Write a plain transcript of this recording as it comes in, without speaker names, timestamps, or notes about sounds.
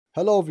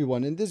Hello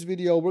everyone, in this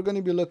video we're going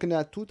to be looking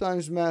at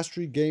 2x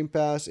Mastery Game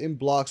Pass in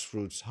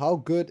Bloxfruits. How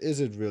good is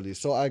it really?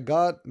 So I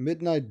got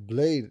Midnight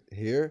Blade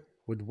here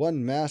with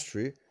 1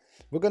 Mastery.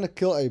 We're going to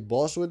kill a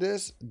boss with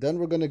this, then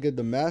we're going to get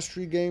the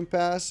Mastery Game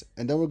Pass,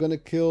 and then we're going to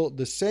kill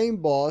the same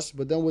boss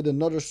but then with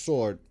another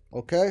sword,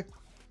 okay?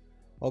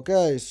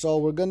 Okay, so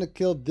we're going to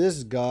kill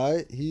this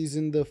guy. He's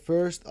in the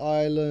first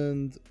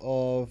island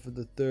of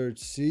the 3rd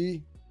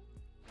sea.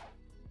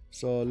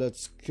 So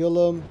let's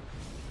kill him.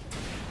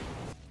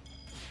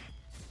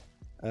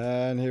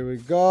 And here we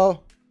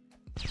go.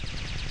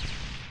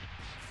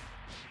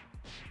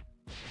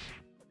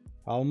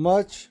 How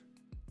much?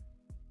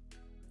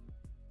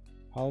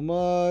 How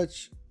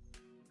much?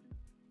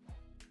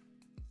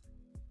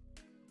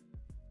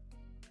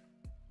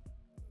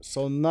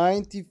 So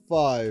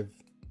 95.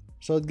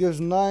 So it gives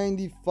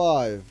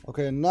 95.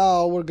 Okay,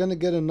 now we're gonna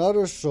get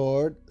another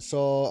sword.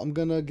 So I'm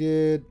gonna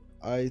get,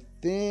 I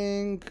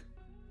think,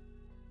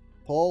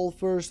 Paul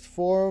first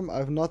form. I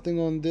have nothing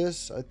on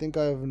this. I think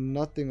I have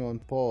nothing on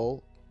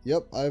Paul.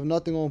 Yep, I have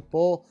nothing on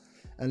Paul.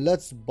 And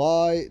let's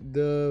buy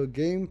the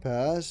Game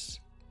Pass.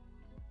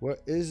 Where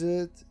is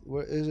it?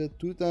 Where is it?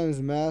 2x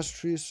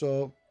Mastery.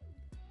 So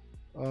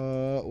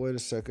wait a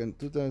second.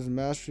 2x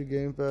Mastery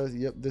Game Pass.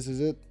 Yep, this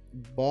is it.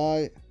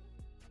 Buy.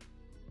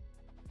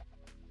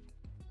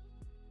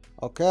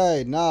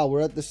 Okay, now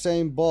we're at the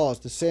same boss,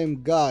 the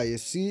same guy. You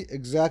see,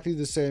 exactly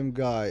the same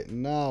guy.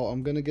 Now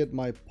I'm gonna get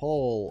my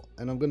pole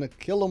and I'm gonna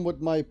kill him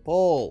with my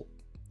pole,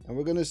 and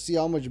we're gonna see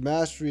how much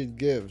mastery it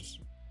gives.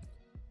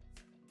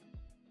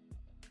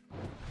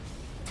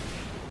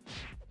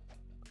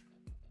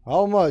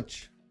 How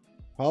much?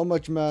 How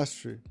much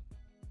mastery?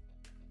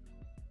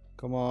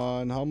 Come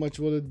on, how much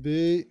will it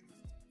be?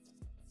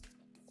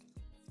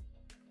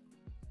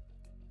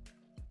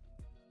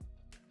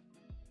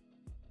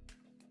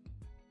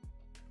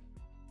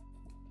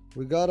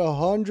 We got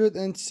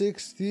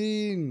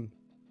 116.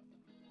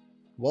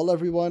 Well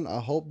everyone, I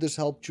hope this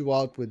helped you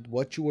out with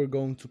what you were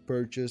going to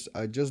purchase.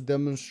 I just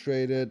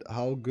demonstrated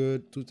how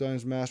good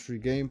 2x Mastery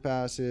Game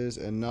Pass is,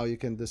 and now you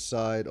can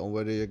decide on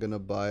whether you're gonna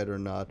buy it or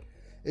not.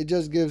 It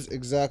just gives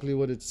exactly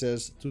what it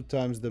says,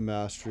 2x the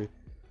mastery.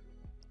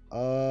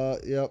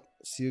 Yep.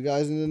 See you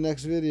guys in the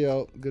next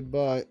video.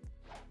 Goodbye.